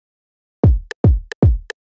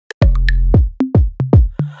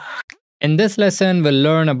In this lesson, we'll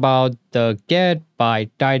learn about the get by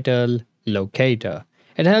title locator.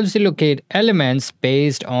 It helps you locate elements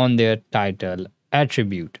based on their title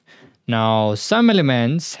attribute. Now, some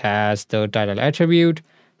elements has the title attribute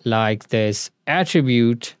like this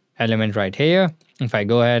attribute element right here. If I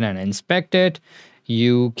go ahead and inspect it,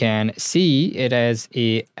 you can see it as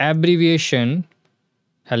a abbreviation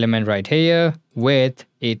element right here with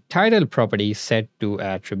a title property set to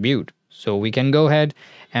attribute. So we can go ahead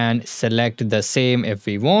and select the same if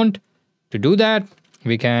we want. To do that,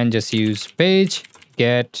 we can just use page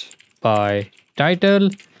get by title,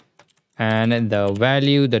 and the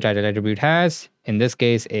value the title attribute has in this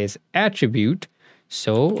case is attribute.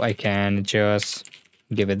 So I can just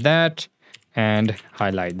give it that and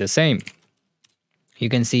highlight the same. You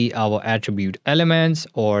can see our attribute elements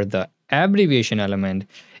or the abbreviation element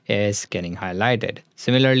is getting highlighted.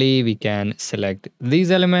 Similarly, we can select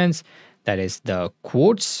these elements, that is the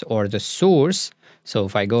quotes or the source. So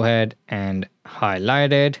if I go ahead and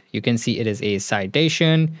highlight it, you can see it is a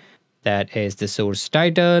citation, that is the source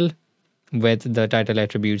title with the title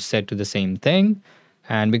attribute set to the same thing.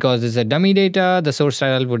 And because this is a dummy data, the source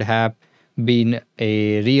title would have been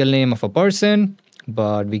a real name of a person,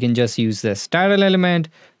 but we can just use this title element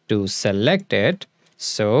to select it.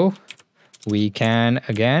 So we can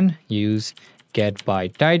again use get by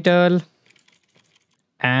title,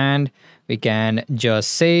 and we can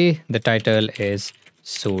just say the title is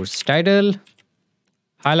source title.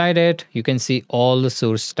 Highlight it. You can see all the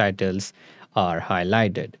source titles are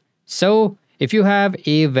highlighted. So if you have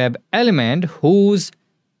a web element whose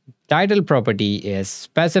title property is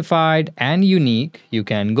specified and unique, you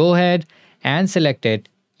can go ahead and select it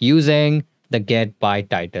using the get by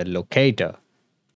title locator.